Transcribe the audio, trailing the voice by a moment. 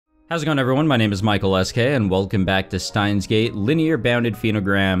How's it going, everyone? My name is Michael SK, and welcome back to Steins Linear Bounded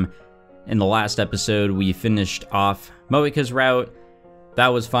Phenogram. In the last episode, we finished off Moeka's route. That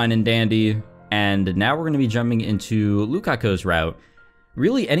was fine and dandy, and now we're going to be jumping into Lukako's route.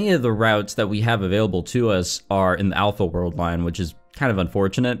 Really, any of the routes that we have available to us are in the Alpha World line, which is kind of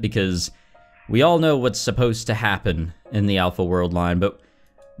unfortunate because we all know what's supposed to happen in the Alpha World line, but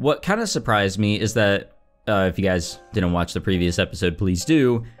what kind of surprised me is that, if you guys didn't watch the previous episode, please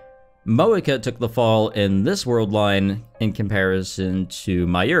do. Moeka took the fall in this world line in comparison to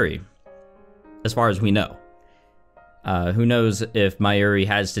Mayuri, as far as we know. Who knows if Mayuri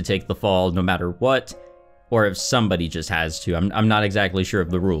has to take the fall no matter what, or if somebody just has to. I'm not exactly sure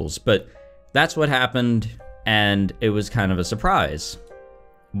of the rules, but that's what happened, and it was kind of a surprise.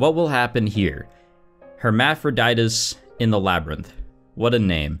 What will happen here? Hermaphroditus in the Labyrinth. What a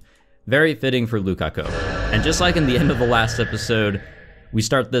name. Very fitting for Lukako. And just like in the end of the last episode, we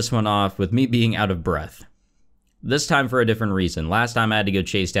start this one off with me being out of breath. This time for a different reason. Last time I had to go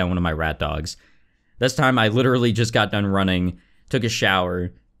chase down one of my rat dogs. This time I literally just got done running, took a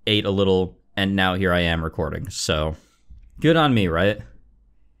shower, ate a little, and now here I am recording. So, good on me, right?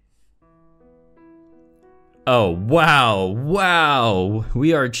 Oh, wow.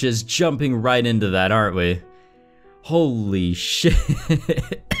 We are just jumping right into that, aren't we? Holy shit.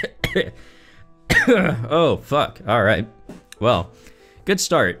 Oh, fuck. All right. Well, good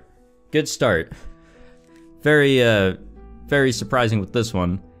start. Very surprising with this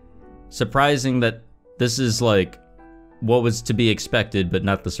one. Surprising that this is like what was to be expected, but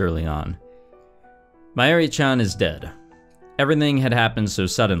not this early on. Mayuri-chan is dead. Everything had happened so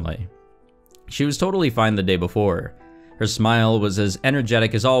suddenly. She was totally fine the day before. Her smile was as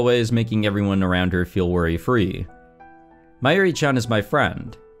energetic as always, making everyone around her feel worry-free. Mayuri-chan is my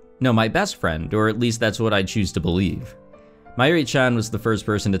friend. No, my best friend, or at least that's what I choose to believe. Mayuri-chan was the first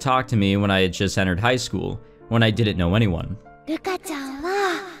person to talk to me when I had just entered high school, when I didn't know anyone. Luka-chan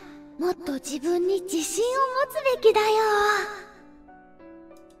wa motto jibun ni jishin o motsu beki da yo.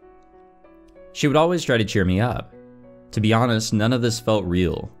 She would always try to cheer me up. To be honest, none of this felt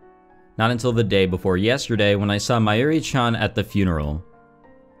real. Not until the day before yesterday when I saw Mayuri-chan at the funeral.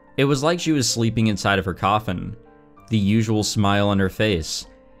 It was like she was sleeping inside of her coffin. The usual smile on her face.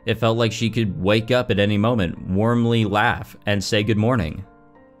 It felt like she could wake up at any moment, warmly laugh, and say good morning.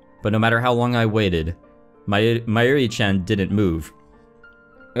 But no matter how long I waited, Mayuri-chan didn't move.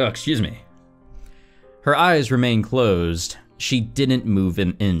 Oh, excuse me. Her eyes remained closed. She didn't move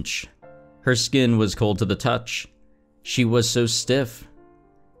an inch. Her skin was cold to the touch. She was so stiff.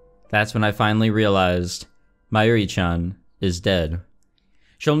 That's when I finally realized Mayuri-chan is dead.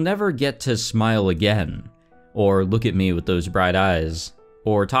 She'll never get to smile again, or look at me with those bright eyes,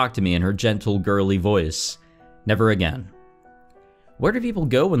 or talk to me in her gentle, girly voice. Never again. Where do people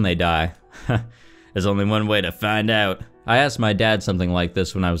go when they die? There's only one way to find out. I asked my dad something like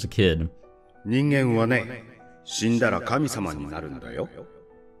this when I was a kid. 人間はね、死んだら神様になるんだよ。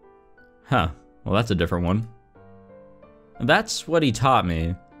 Huh, well that's a different one. That's what he taught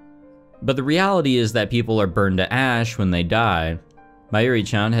me. But the reality is that people are burned to ash when they die.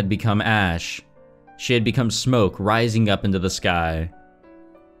 Mayuri-chan had become ash. She had become smoke rising up into the sky.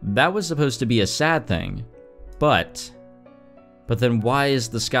 That was supposed to be a sad thing, but then why is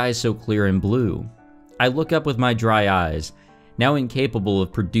the sky so clear and blue? I look up with my dry eyes, now incapable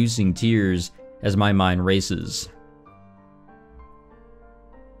of producing tears as my mind races.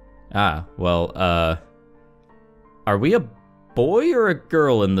 Ah, well, are we a boy or a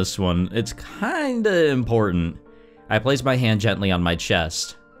girl in this one? It's kinda important. I place my hand gently on my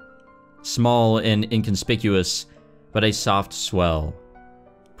chest. Small and inconspicuous, but a soft swell.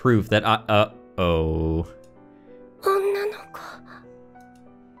 Proof that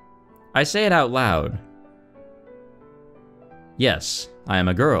I say it out loud. Yes, I am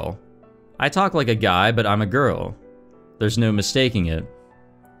a girl. I talk like a guy, but I'm a girl. There's no mistaking it.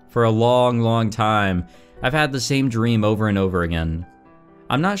 For a long time, I've had the same dream over and over again.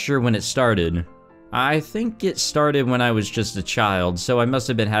 I'm not sure when it started. I think it started when I was just a child, so I must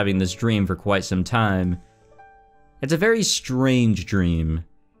have been having this dream for quite some time. It's a very strange dream.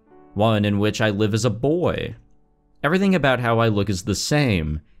 One in which I live as a boy. Everything about how I look is the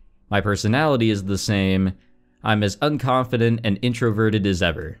same. My personality is the same. I'm as unconfident and introverted as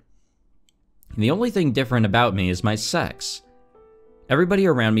ever. And the only thing different about me is my sex. Everybody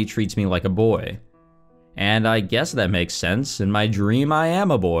around me treats me like a boy. And I guess that makes sense. In my dream, I am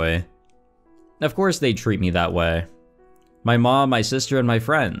a boy. Of course they treat me that way. My mom, my sister, and my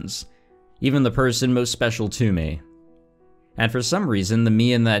friends. Even the person most special to me. And for some reason, the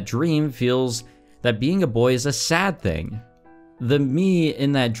me in that dream feels that being a boy is a sad thing. the me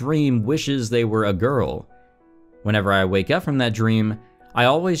in that dream wishes they were a girl. Whenever I wake up from that dream, I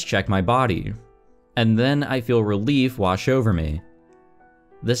always check my body, and then I feel relief wash over me.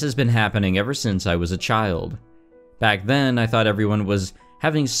 This has been happening ever since I was a child. Back then, I thought everyone was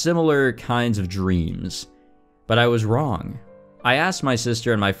having similar kinds of dreams, but I was wrong. I asked my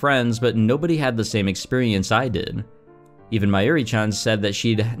sister and my friends, but nobody had the same experience I did. Even Mayuri-chan said that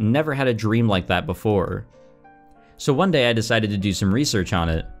she'd never had a dream like that before. So one day I decided to do some research on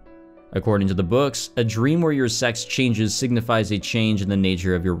it. According to the books, a dream where your sex changes signifies a change in the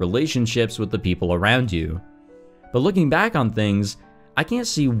nature of your relationships with the people around you. But looking back on things, I can't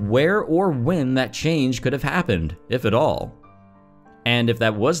see where or when that change could have happened, if at all. And if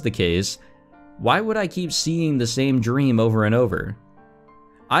that was the case, why would I keep seeing the same dream over and over?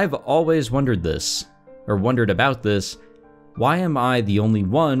 I've always wondered this, or wondered about this. Why am I the only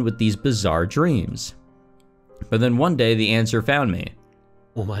one with these bizarre dreams? But then one day the answer found me.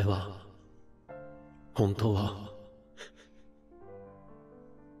 お前は本当は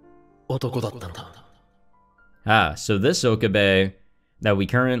男だったんだ. Ah, so this Okabe that we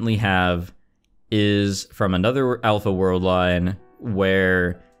currently have is from another Alpha World line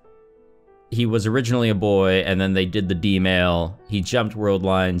where he was originally a boy and then they did the D-mail. He jumped world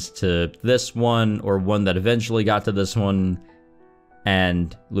lines to this one, or one that eventually got to this one,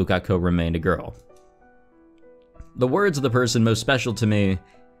 and Lukako remained a girl. The words of the person most special to me,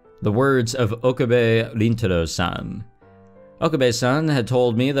 the words of Okabe Rintaro-san. Okabe-san had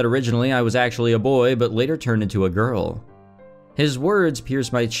told me that originally I was actually a boy, but later turned into a girl. His words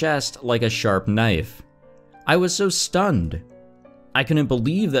pierced my chest like a sharp knife. I was so stunned. I couldn't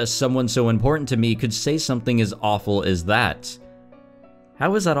believe that someone so important to me could say something as awful as that.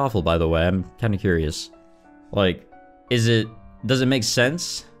 How is that awful, by the way? I'm kind of curious. Like, does it make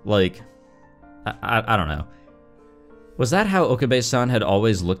sense? Like, I don't know. Was that how Okabe-san had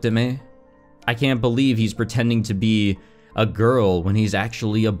always looked at me? I can't believe he's pretending to be a girl when he's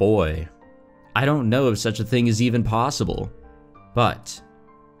actually a boy. I don't know if such a thing is even possible. But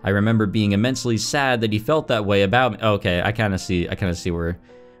I remember being immensely sad that he felt that way about me. Okay, I kind of see where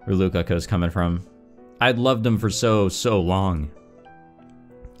Lukako's coming from. I'd loved him for so long.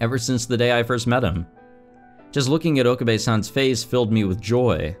 Ever since the day I first met him. Just looking at Okabe-san's face filled me with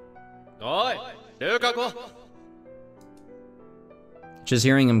joy. Oi, Lukako! Just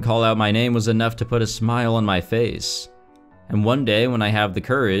hearing him call out my name was enough to put a smile on my face. And one day, when I have the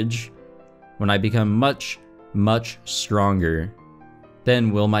courage, when I become much stronger,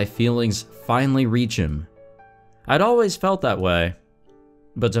 then will my feelings finally reach him. I'd always felt that way.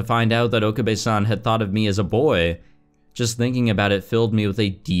 But to find out that Okabe-san had thought of me as a boy, just thinking about it filled me with a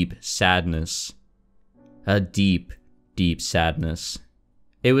deep sadness. A deep sadness.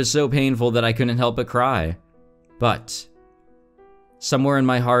 It was so painful that I couldn't help but cry. But somewhere in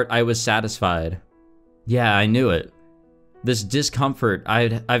my heart, I was satisfied. Yeah, I knew it. This discomfort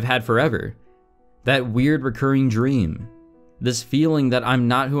I've had forever. That weird recurring dream. This feeling that I'm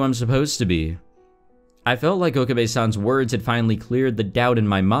not who I'm supposed to be. I felt like Okabe-san's words had finally cleared the doubt in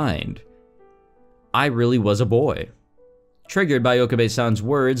my mind. I really was a boy. Triggered by Okabe-san's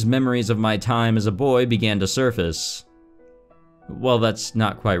words, memories of my time as a boy began to surface. Well, that's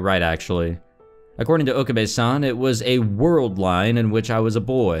not quite right, actually. According to Okabe-san, it was a world line in which I was a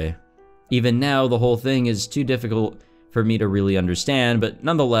boy. Even now, the whole thing is too difficult for me to really understand, but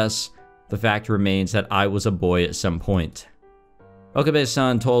nonetheless, the fact remains that I was a boy at some point.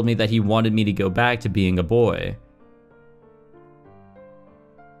 Okabe-san told me that he wanted me to go back to being a boy.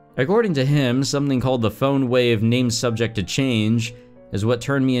 According to him, something called the phone wave named subject to change is what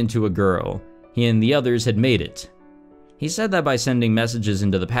turned me into a girl. He and the others had made it. He said that by sending messages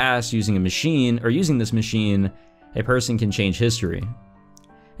into the past using this machine, a person can change history.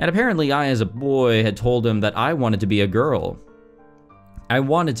 And apparently I, as a boy, had told him that I wanted to be a girl. I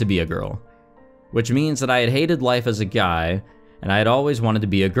wanted to be a girl, which means that I had hated life as a guy, and I had always wanted to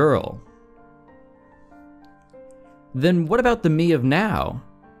be a girl. Then what about the me of now?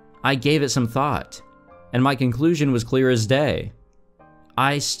 I gave it some thought, and my conclusion was clear as day.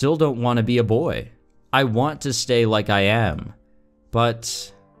 I still don't want to be a boy. I want to stay like I am,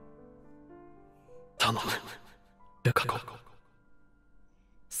 but... 頼む、Lukako.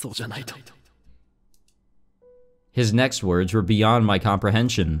 そうじゃないと. His next words were beyond my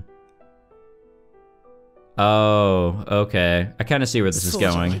comprehension. Oh, okay. I kind of see where this is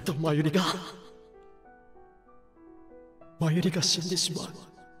going.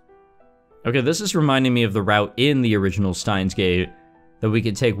 Okay, this is reminding me of the route in the original Steins Gate that we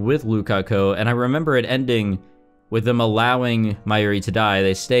could take with Lukako, and I remember it ending with them allowing Mayuri to die.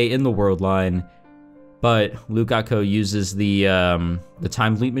 They stay in the world line, but Lukako uses the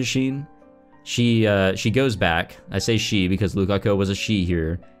time leap machine. She goes back. I say she because Lukako was a she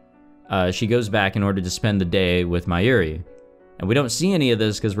here. She goes back in order to spend the day with Mayuri. And we don't see any of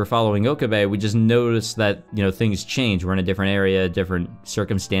this because we're following Okabe. We just notice that, you know, things change. We're in a different area, different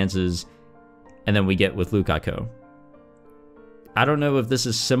circumstances, and then we get with Lukako. I don't know if this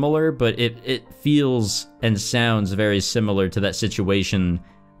is similar, but it feels and sounds very similar to that situation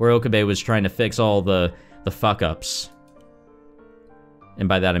where Okabe was trying to fix all the fuck-ups. And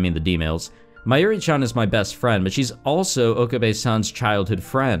by that I mean the D-mails. Mayuri-chan is my best friend, but she's also Okabe-san's childhood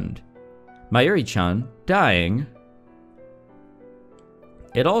friend. Mayuri-chan dying.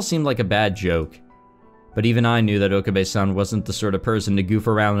 It all seemed like a bad joke, but even I knew that Okabe-san wasn't the sort of person to goof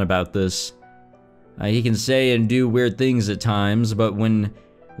around about this. He can say and do weird things at times, but when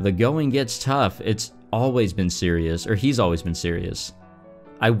the going gets tough, it's always been serious, or he's always been serious.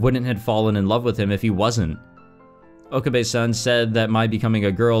 I wouldn't have fallen in love with him if he wasn't. Okabe-san said that my becoming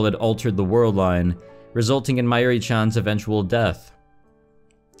a girl had altered the world line, resulting in Mayuri-chan's eventual death.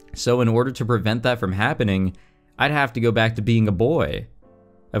 So in order to prevent that from happening, I'd have to go back to being a boy.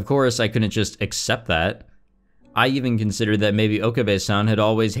 Of course, I couldn't just accept that. I even considered that maybe Okabe-san had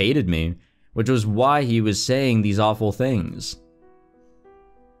always hated me, which was why he was saying these awful things.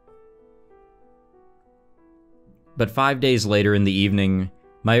 But 5 days later in the evening,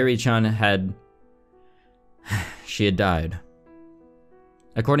 Mayuri-chan had died.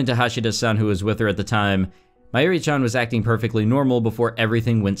 According to Hashida-san, who was with her at the time, Mayuri-chan was acting perfectly normal before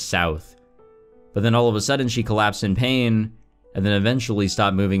everything went south. But then all of a sudden she collapsed in pain, and then eventually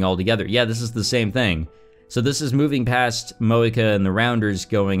stopped moving altogether. Yeah, this is the same thing. So this is moving past Moeka and the Rounders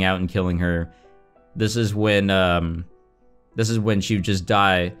going out and killing her. This is when she would just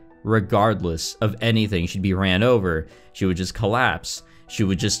die regardless of anything. She'd be ran over. She would just collapse. She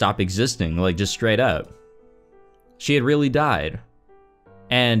would just stop existing, like just straight up. She had really died.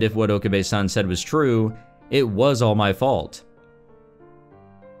 And if what Okabe-san said was true, it was all my fault.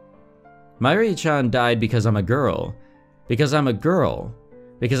 Mayuri-chan died because I'm a girl. Because I'm a girl.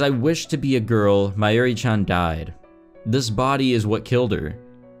 Because I wished to be a girl, Mayuri-chan died. This body is what killed her.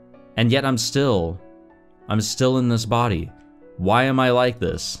 And yet I'm still in this body. Why am I like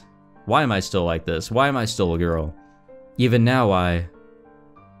this? Why am I still like this? Why am I still a girl? Even now I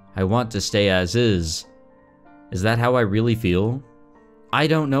want to stay as is. Is that how I really feel? I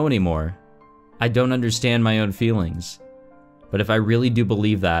don't know anymore. I don't understand my own feelings. But if I really do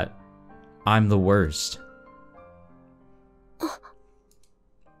believe that, I'm the worst.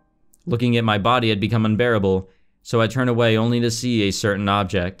 Looking at my body had become unbearable, so I turned away only to see a certain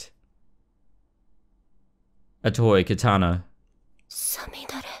object. A toy katana.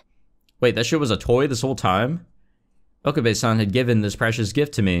 Wait, that shit was a toy this whole time? Okabe-san had given this precious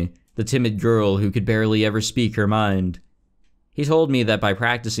gift to me, the timid girl who could barely ever speak her mind. He told me that by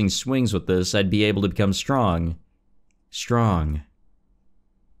practicing swings with this, I'd be able to become strong. Strong.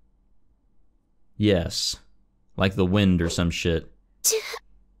 Yes. Like the wind or some shit.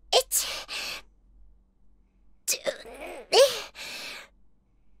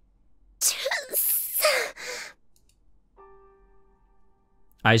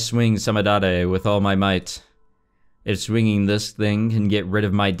 I swing Samadare with all my might. If swinging this thing can get rid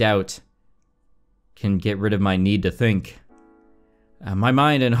of my doubt, can get rid of my need to think, my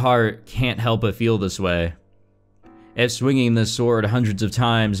mind and heart can't help but feel this way. If swinging this sword hundreds of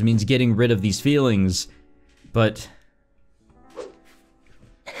times means getting rid of these feelings, but...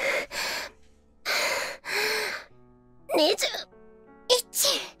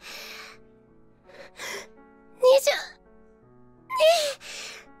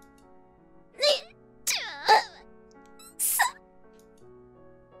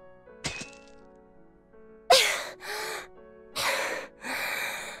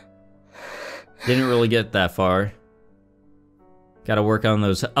 Didn't really get that far. Gotta work on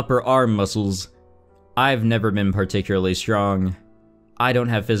those upper arm muscles. I've never been particularly strong. I don't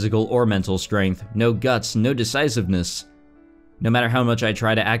have physical or mental strength, no guts, no decisiveness. No matter how much I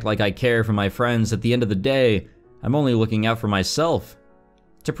try to act like I care for my friends, at the end of the day, I'm only looking out for myself.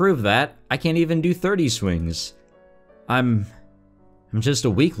 To prove that, I can't even do 30 swings. I'm just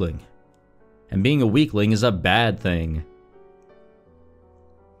a weakling. And being a weakling is a bad thing.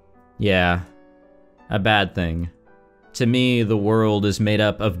 Yeah. A bad thing. To me, the world is made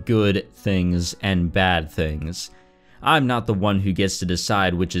up of good things and bad things. I'm not the one who gets to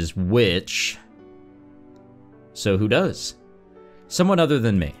decide which is which. So who does? Someone other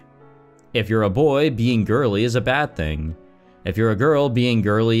than me. If you're a boy, being girly is a bad thing. If you're a girl, being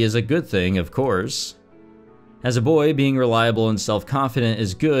girly is a good thing, of course. As a boy, being reliable and self-confident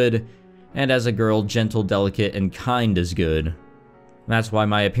is good. And as a girl, gentle, delicate, and kind is good. That's why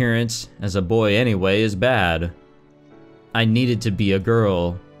my appearance, as a boy anyway, is bad. I needed to be a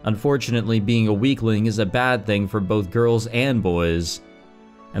girl. Unfortunately, being a weakling is a bad thing for both girls and boys.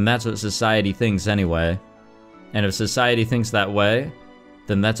 And that's what society thinks anyway. And if society thinks that way,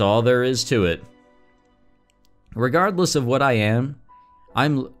 then that's all there is to it. Regardless of what I am,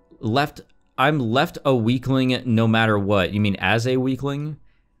 I'm left a weakling no matter what. You mean as a weakling?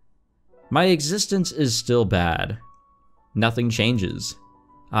 My existence is still bad. Nothing changes.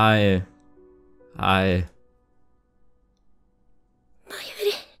 We're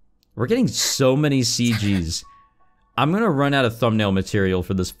getting so many CGs. I'm gonna run out of thumbnail material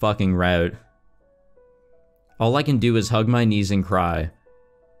for this fucking route. All I can do is hug my knees and cry.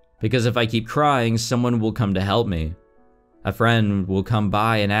 Because if I keep crying, someone will come to help me. A friend will come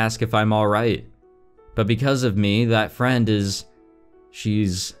by and ask if I'm alright. But because of me, that friend is...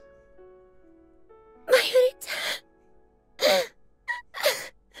 she's...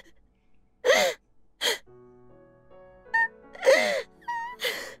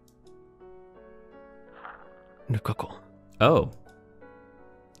 Lukako. Oh.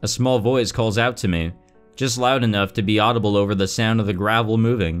 A small voice calls out to me, just loud enough to be audible over the sound of the gravel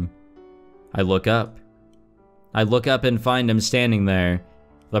moving. I look up. I look up and find him standing there,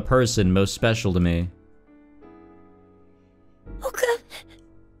 the person most special to me.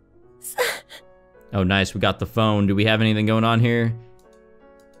 Oh nice, we got the phone. Do we have anything going on here?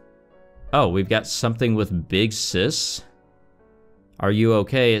 Oh, we've got something with Big Sis? Are you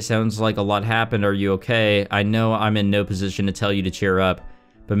okay? It sounds like a lot happened. Are you okay? I know I'm in no position to tell you to cheer up,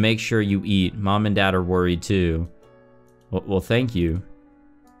 but make sure you eat. Mom and Dad are worried too. Well, thank you.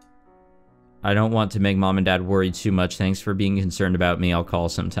 I don't want to make Mom and Dad worry too much. Thanks for being concerned about me. I'll call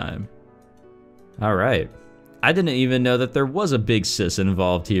sometime. Alright. I didn't even know that there was a Big Sis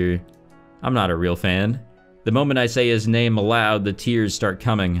involved here. I'm not a real fan. The moment I say his name aloud, the tears start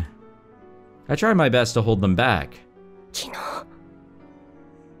coming. I try my best to hold them back. 昨日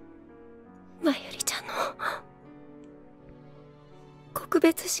まゆりちゃんの告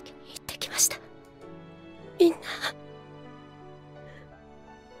別式に行ってきました。みんな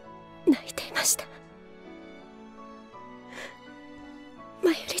泣いていました。ま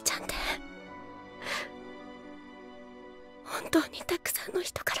ゆりちゃんって本当にたくさんの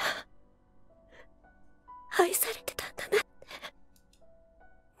人から愛されてたんだなっ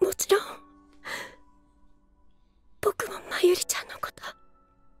て。もちろん僕もまゆりちゃんのこと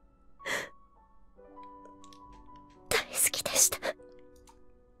大好きでした。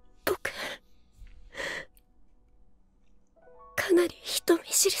僕かなり人見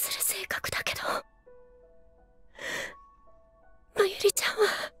知りする性格だけど、まゆりちゃんは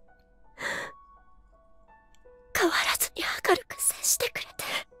変わらずに明るく接してくれて、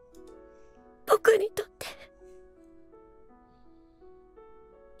僕にとって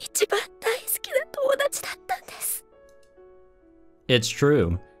一番大好きな友達だったんです。It's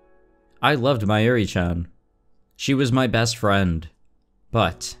true. I loved Mayuri-chan. She was my best friend.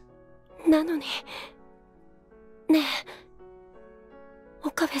 But... なのに、ねえ、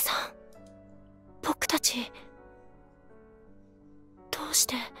岡部さん、僕たち、どうし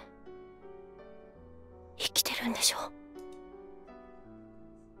て生きてるんでしょ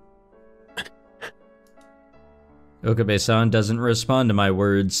う? Okabe-san doesn't respond to my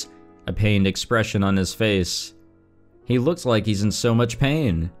words, a pained expression on his face. He looks like he's in so much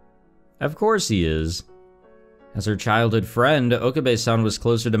pain. Of course he is. As her childhood friend, Okabe-san was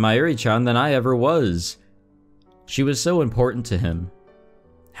closer to Mayuri-chan than I ever was. She was so important to him.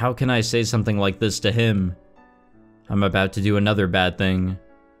 How can I say something like this to him? I'm about to do another bad thing.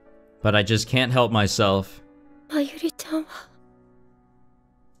 But I just can't help myself. まゆりちゃんは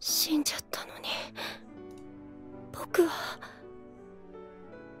死んじゃったのに、僕は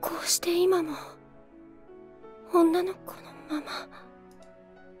こうして今も女の子のまま。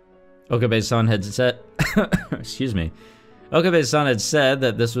Okabe-san had said, excuse me. Okabe-san had said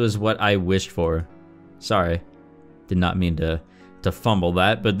that this was what I wished for. Sorry, did not mean to fumble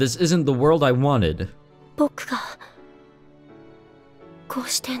that, but this isn't the world I wanted. 僕がこう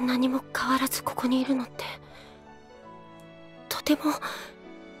して何も変わらずここにいるのって、とても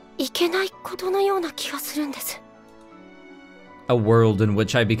いけないことのような気がするんです。A world in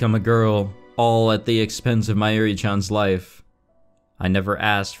which I become a girl, all at the expense of Mayuri-chan's life. I never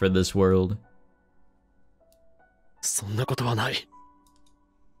asked for this world. そんなことはない。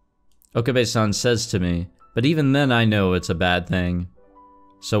Okabe-san says to me, but even then I know it's a bad thing.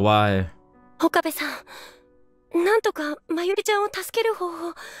 So why? 岡部さん、なんとかまゆりちゃんを助ける方法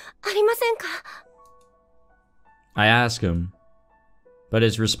ありませんか? I ask him, but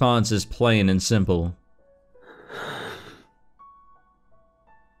his response is plain and simple.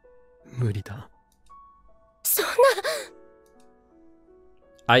 無理だ。そんな。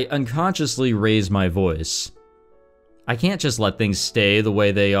 I unconsciously raise my voice. I can't just let things stay the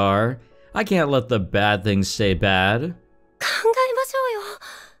way they are. I can't let the bad things stay bad. 考えましょうよ。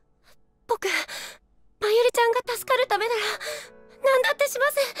僕、まゆりちゃんが助かるためなら何だってしま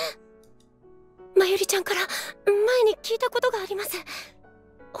す。まゆりちゃんから前に聞いたことがあります。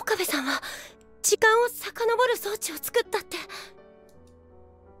岡部さんは時間を遡る装置を作ったって。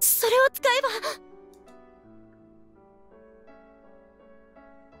それを使えば。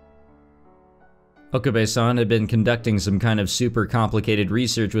Okabe-san had been conducting some kind of super complicated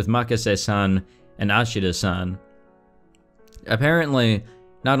research with Makase-san and Ashida-san. Apparently,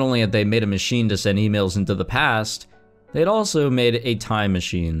 not only had they made a machine to send emails into the past, they'd also made a time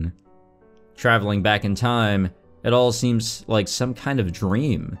machine. Traveling back in time, it all seems like some kind of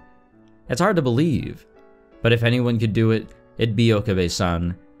dream. It's hard to believe, but if anyone could do it, it'd be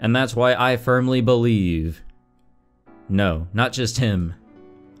Okabe-san, and that's why I firmly believe. No, not just him.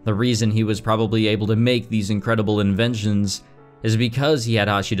 The reason he was probably able to make these incredible inventions is because he had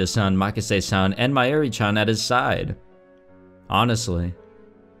Ashida-san, Makase-san, and Mayuri-chan at his side. Honestly,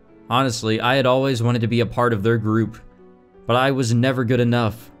 I had always wanted to be a part of their group, but I was never good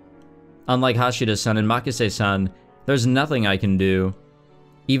enough. Unlike Hashida-san and Makase-san, there's nothing I can do.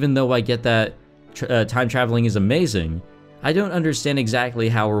 Even though I get that time traveling is amazing, I don't understand exactly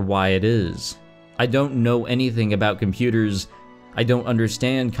how or why it is. I don't know anything about computers. I don't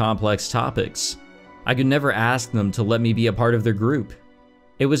understand complex topics. I could never ask them to let me be a part of their group.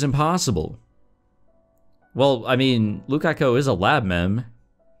 It was impossible. Well, I mean, Lukako is a lab mem.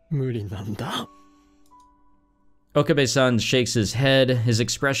 無理なんだ。 Okabe-san shakes his head, his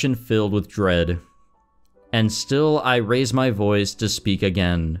expression filled with dread. And still I raise my voice to speak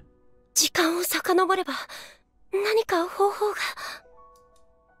again. 時間を遡れば何か方法が。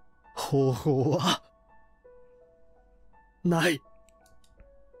方法はない。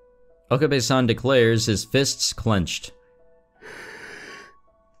 Okabe-san declares, his fists clenched.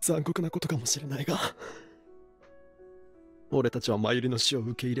 残酷なことかもしれないが、俺たちはマユリの死を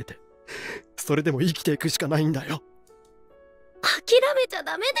受け入れて、それでも生きていくしかないんだよ。諦めちゃ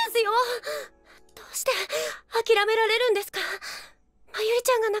ダメですよ。どうして諦められるんですか。まゆりち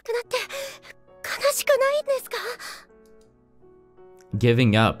ゃんが亡くなって悲しくないんですか。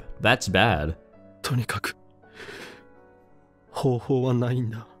 Giving up, that's bad. とにかく方法はないん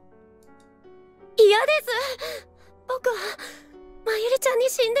だ。嫌です。僕はまゆりちゃんに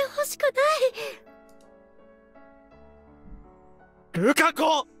死んでほしくない。ルカ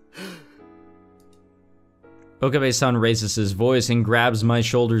コ! Okabe-san raises his voice and grabs my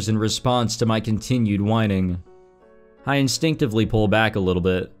shoulders in response to my continued whining. I instinctively pull back a little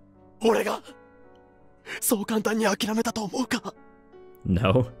bit. 俺がそう簡単に諦めたと思うか?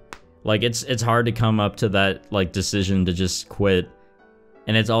 No. Like, it's hard to come up to that, like, decision to just quit.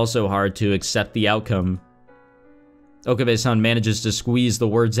 And it's also hard to accept the outcome. Okabe-san manages to squeeze the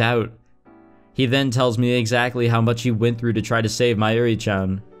words out. He then tells me exactly how much he went through to try to save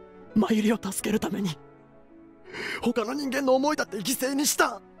Mayuri-chan. マユリを助けるために他の人間の思いだって犠牲にし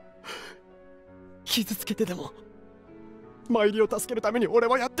た。傷つけてでもマユリを助けるために俺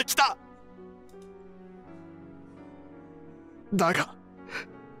はやってきた。だが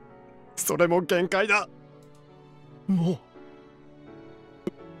それも限界だ。もう。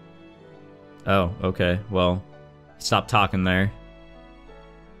 Oh, okay. Well, stop talking there.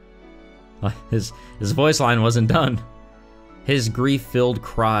 His voice line wasn't done. His grief-filled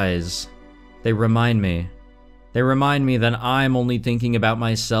cries. They remind me that I'm only thinking about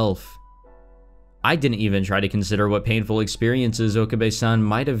myself. I didn't even try to consider what painful experiences Okabe-san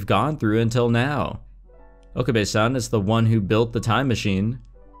might have gone through until now. Okabe-san is the one who built the time machine.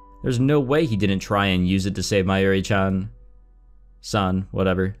 There's no way he didn't try and use it to save Mayuri-chan. Son,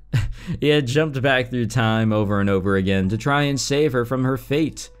 whatever. He had jumped back through time over and over again to try and save her from her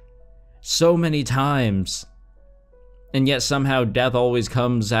fate. So many times. And yet somehow death always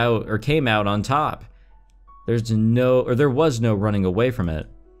came out on top. There was no running away from it.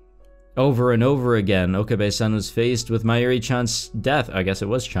 Over and over again, Okabe-san was faced with Mayuri-chan's death. I guess it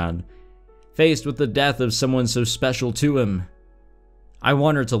was Chan. Faced with the death of someone so special to him. I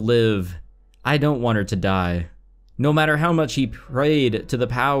want her to live. I don't want her to die. No matter how much he prayed to the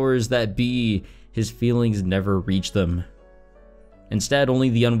powers that be, his feelings never reached them. Instead, only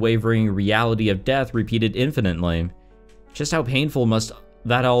the unwavering reality of death repeated infinitely. Just how painful must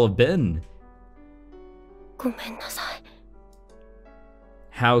that all have been? ごめんなさい。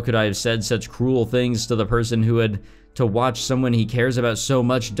 How could I have said such cruel things to the person who had to watch someone he cares about so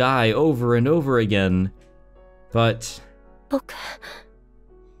much die over and over again. But 僕、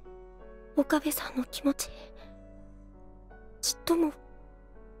岡部さんの気持ち、ちっとも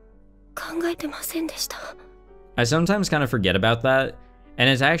考えてませんでした。I sometimes kind of forget about that, and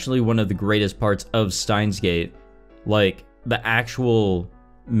it's actually one of the greatest parts of Steins Gate. Like, the actual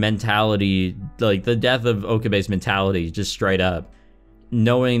mentality, like the death of Okabe's mentality, just straight up.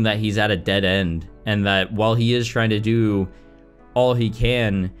 Knowing that he's at a dead end, and that while he is trying to do all he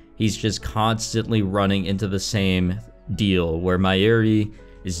can, he's just constantly running into the same deal, where Mayuri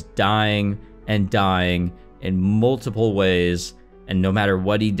is dying and dying in multiple ways, and no matter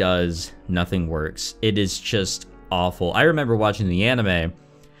what he does, nothing works. It is just awful. I remember watching the anime.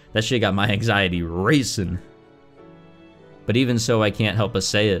 That shit got my anxiety racing. But even so, I can't help but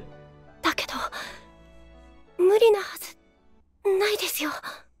say it. だけど、無理なはずないですよ。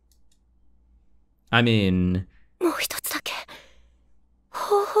I mean... もう一つだけ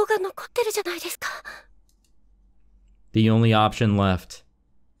方法が残ってるじゃないですか。The only option left.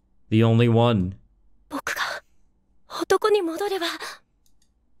 The only one. 僕が男に戻れば。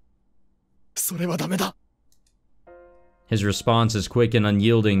それはダメだ。His response is quick and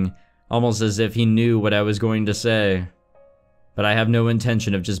unyielding, almost as if he knew what I was going to say. But I have no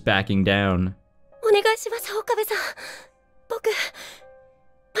intention of just backing down. お願いします、岡部さん。僕、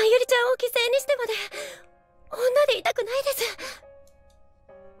まゆりちゃんを犠牲にしてまで女でいたくないです。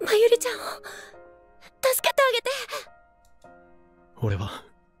まゆりちゃんを助けてあげて。俺は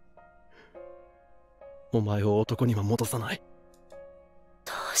お前を男には戻さない。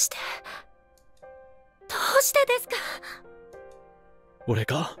どうしてですか。俺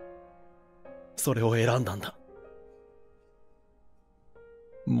がそれを選んだんだ。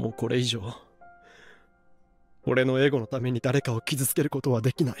もうこれ以上俺のエゴのために誰かを傷つけることは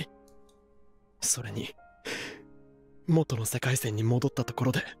できない。それに元の世界線に戻ったとこ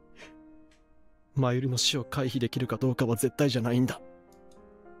ろでマユリの死を回避できるかどうかは絶対じゃないんだ。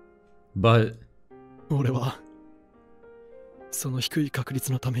 But... 俺はその低い確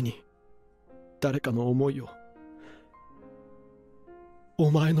率のために誰かの思いを、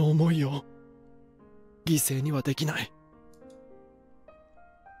お前の思いを犠牲にはできない。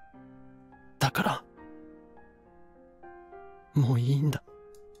だからもういいんだ。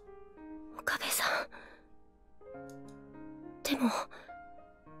岡部さん、でも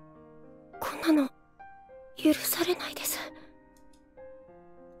こんなの許されないです。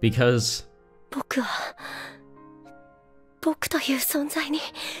 Because... 僕という存在に耐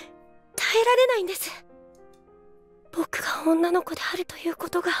えられないんです。僕が女の子であるというこ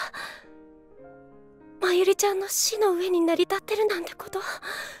とがまゆりちゃんの死の上に成り立ってるなんてこと、こ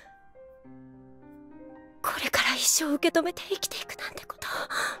れから一生受け止めて生きていくなんてこと。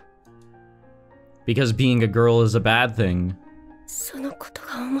 Because being a girl is a bad thing. そのこと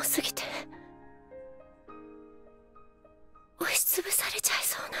が重すぎて押しつぶされちゃい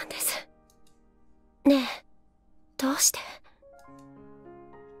そうなんです。ねえ、どうして？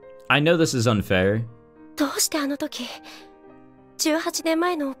 I know this is unfair. どうしてあの時18年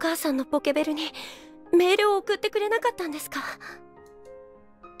前のお母さんのポケベルにメールを送ってくれなかったんですか？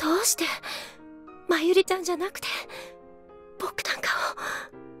どうしてまゆりちゃんじゃなくて僕なんか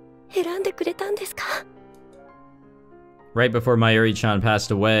を選んでくれたんですか？ Right before Mayuri-chan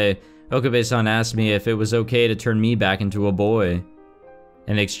passed away, Okabe-san asked me if it was okay to turn me back into a boy.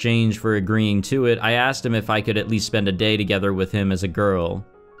 In exchange for agreeing to it, I asked him if I could at least spend a day together with him as a girl.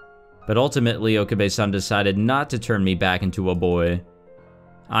 But ultimately, Okabe-san decided not to turn me back into a boy.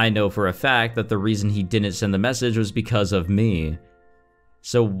 I know for a fact that the reason he didn't send the message was because of me.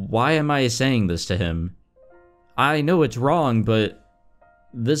 So why am I saying this to him? I know it's wrong, but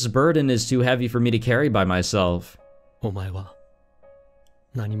this burden is too heavy for me to carry by myself. お前は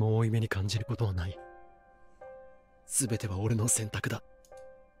何も負い目に感じることはない。すべては俺の選択だ。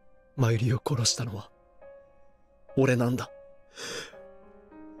マユリを殺したのは俺なんだ。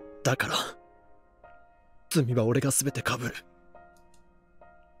だから罪は俺がすべて被る。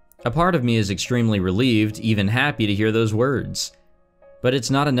 A part of me is extremely relieved, even happy to hear those words. But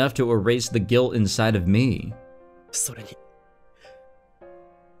it's not enough to erase the guilt inside of me. それに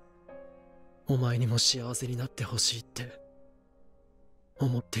お前にも幸せになってほしいって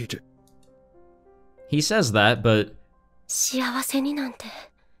思っている。 He says that, but... 幸せになんて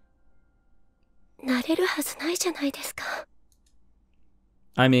なれるはずないじゃないですか。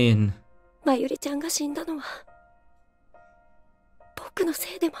 I mean... まゆりちゃんが死んだのは僕の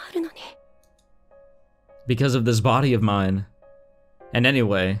せいでもあるのに。 Because of this body of mine. And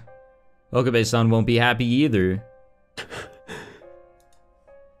anyway, Okabe-san won't be happy either.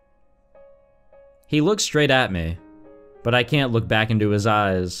 He looks straight at me, But I can't look back into his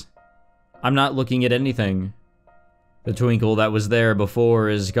eyes. I'm not looking at anything. The twinkle that was there before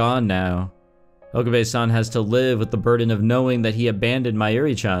is gone now. Okabe-san has to live with the burden of knowing that he abandoned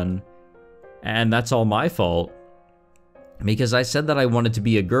Mayuri-chan. And that's all my fault. Because I said that I wanted to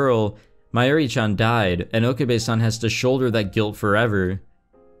be a girl, Mayuri-chan died, and Okabe-san has to shoulder that guilt forever.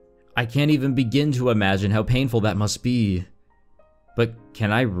 I can't even begin to imagine how painful that must be. But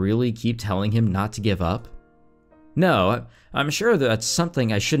can I really keep telling him not to give up? No, I'm sure that's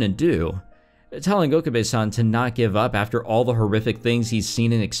something I shouldn't do. Telling Okabe-san to not give up after all the horrific things he's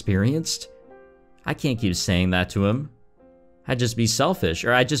seen and experienced? I can't keep saying that to him. I'd just be selfish,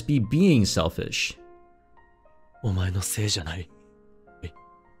 or I'd just be being selfish. お前のせいじゃない。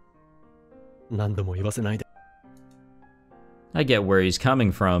何度も言わせないで。I get where he's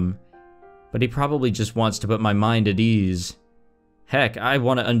coming from, but he probably just wants to put my mind at ease. Heck, I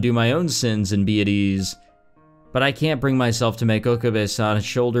want to undo my own sins and be at ease. But I can't bring myself to make Okabe-san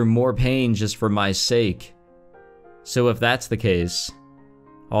shoulder more pain just for my sake. So if that's the case,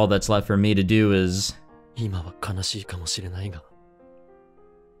 all that's left for me to do is... 今は悲しいかもしれないが、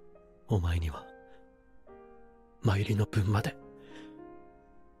お前には、マユリの分まで、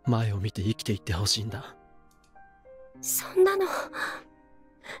前を見て生きていってほしいんだ。そんなの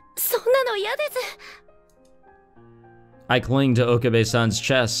嫌です。I cling to Okabe-san's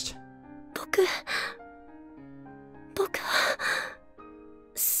chest. 僕は、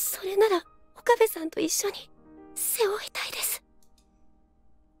それなら岡部さんと一緒に背負いたいです。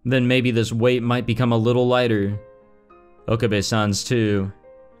Then maybe this weight might become a little lighter. Okabe-san's too.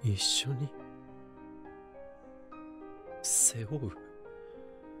 一緒に背負う？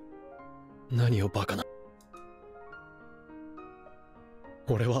何をバカな。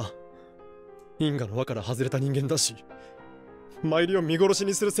俺は因果の輪から外れた人間だし、マユリを見殺し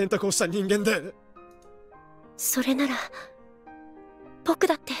にする選択をした人間で。それなら僕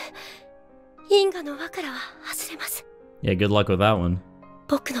だって因果の輪からは外れます。Yeah, good luck with that one.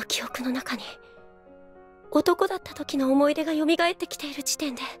 僕の記憶の中に男だった時の思い出が蘇ってきている時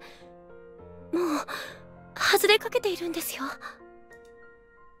点でもう外れかけているんですよ。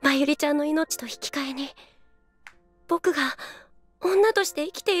マユリちゃんの命と引き換えに僕が女として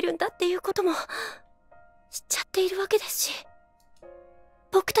生きているんだっていうことも知っちゃっているわけですし、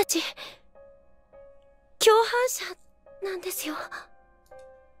僕たち共犯者なんですよ。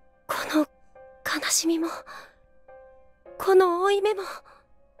この悲しみもこの負い目も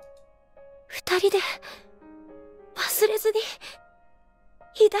二人で忘れずに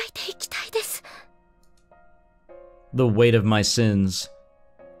抱いていきたいです。 The weight of my sins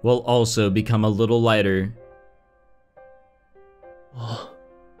will also become a little lighter. あ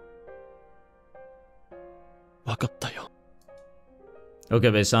あ、わかったよ。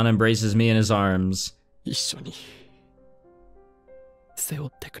Okabe-san embraces me in his arms. 一緒に背負っ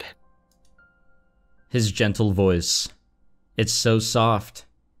てくれ。 His gentle voice. It's so soft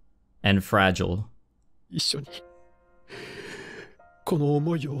and fragile. 一緒にこの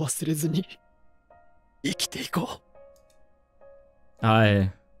思いを忘れずに生きていこう。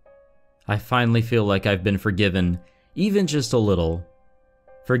I finally feel like I've been forgiven, even just a little.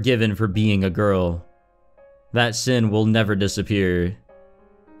 Forgiven for being a girl. That sin will never disappear.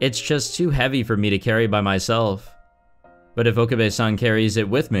 It's just too heavy for me to carry by myself. But if Okabe-san carries it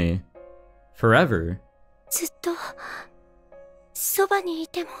with me, forever. ずっとそばにい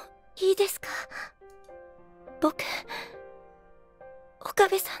てもいいですか？僕、岡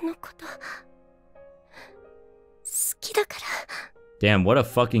部さんのこと好きだから。Damn, what a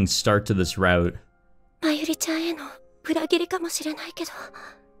fucking start to this route. マユリちゃんへの裏切りかもしれないけど、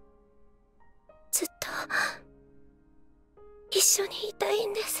ずっと一緒にいたい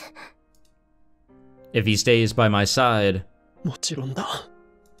んです。If he stays by my side. もちろんだ。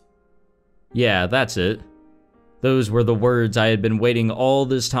Yeah, that's it. Those were the words I had been waiting all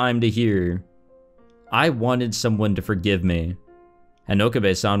this time to hear. I wanted someone to forgive me. And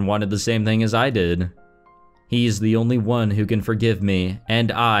Okabe-san wanted the same thing as I did. He's the only one who can forgive me,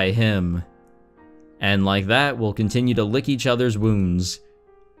 and I him. And like that, we'll continue to lick each other's wounds.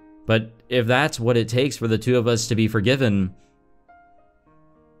 But if that's what it takes for the two of us to be forgiven,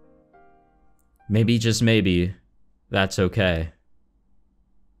 maybe, just maybe, that's okay.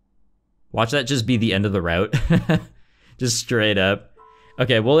 Watch that just be the end of the route. Just straight up.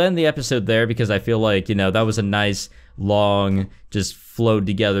 Okay, we'll end the episode there because I feel like, you know, that was a nice, long, just flowed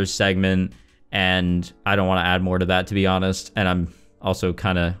together segment. And I don't want to add more to that, to be honest. And I'm also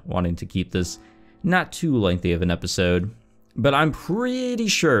kind of wanting to keep this not too lengthy of an episode. But I'm pretty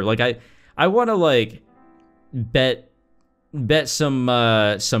sure, like, I want to, like, bet some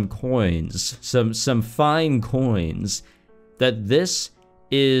coins, some fine coins that this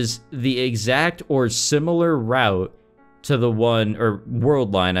is the exact or similar route to the one, or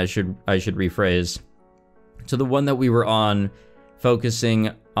world line I should rephrase, to the one that we were on,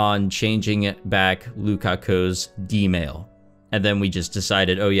 focusing on changing back Lukako's D-mail. And then we just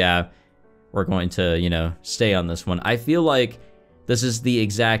decided, oh yeah, we're going to, you know, stay on this one. I feel like this is the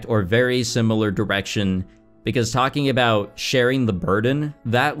exact or very similar direction, because talking about sharing the burden,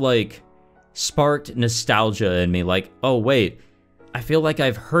 that like sparked nostalgia in me. Like, oh wait, I feel like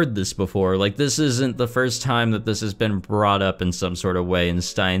I've heard this before. Like, this isn't the first time that this has been brought up in some sort of way in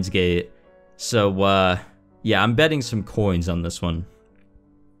Steins Gate. So, yeah, I'm betting some coins on this one.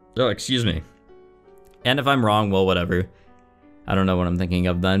 Oh, excuse me. And if I'm wrong, well, whatever. I don't know what I'm thinking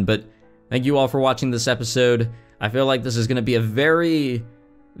of then, but thank you all for watching this episode. I feel like this is going to be a very,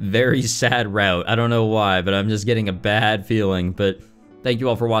 very sad route. I don't know why, but I'm just getting a bad feeling. But thank you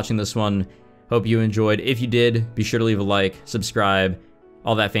all for watching this one. Hope you enjoyed. If you did, be sure to leave a like, subscribe,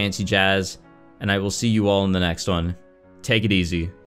 all that fancy jazz, and I will see you all in the next one. Take it easy.